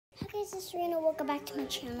guys, it's Serena. Welcome back to my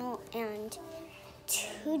channel. And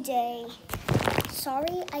today,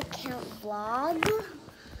 sorry I can't vlog.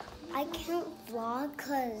 I can't vlog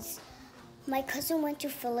because my cousin went to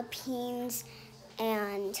Philippines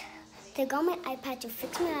and they got my iPad to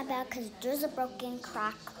fix my iPad because there's a broken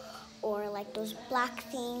crack or like those black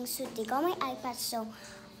things. So they got my iPad. So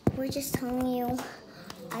we're just telling you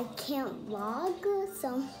I can't vlog.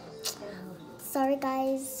 So sorry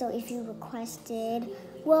guys, so if you requested,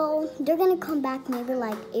 well, they're gonna come back maybe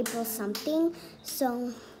like April something,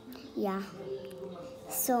 so yeah.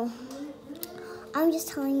 So I'm just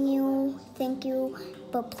telling you, thank you,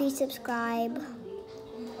 but please subscribe.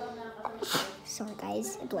 Sorry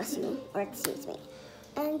guys, bless you, or excuse me.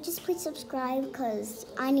 And just please subscribe because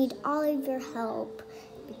I need all of your help,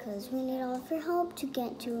 because we need all of your help to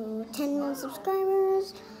get to 10 million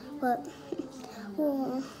subscribers, but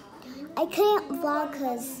well, I couldn't vlog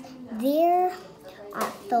because they're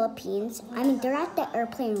at Philippines. I mean, they're at the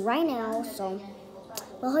airplane right now, so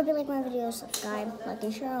well, hope you like my video, subscribe, like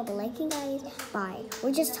and share. I'll be liking guys. Bye.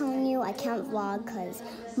 We're just telling you I can't vlog because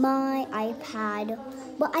my iPad,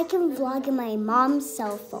 but I can vlog in my mom's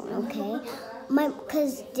cell phone, okay?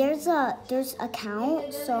 Because there's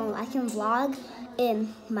account, so I can vlog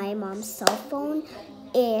in my mom's cell phone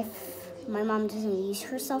if my mom doesn't use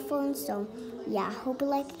her cell phone. So yeah, hope you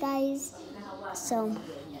like it guys. So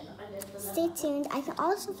stay tuned. I can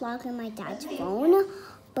also vlog on my dad's phone,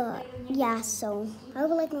 but yeah, so I hope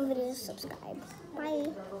you like my videos, subscribe.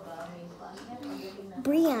 Bye.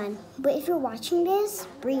 Brian, but if you're watching this,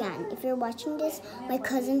 my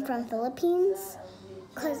cousin from Philippines,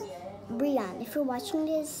 Brian, if you're watching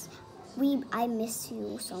this, I miss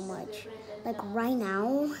you so much. Like right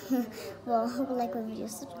now. Well, hope you like my video,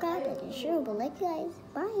 subscribe, like and share. But like guys,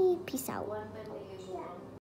 bye, peace out.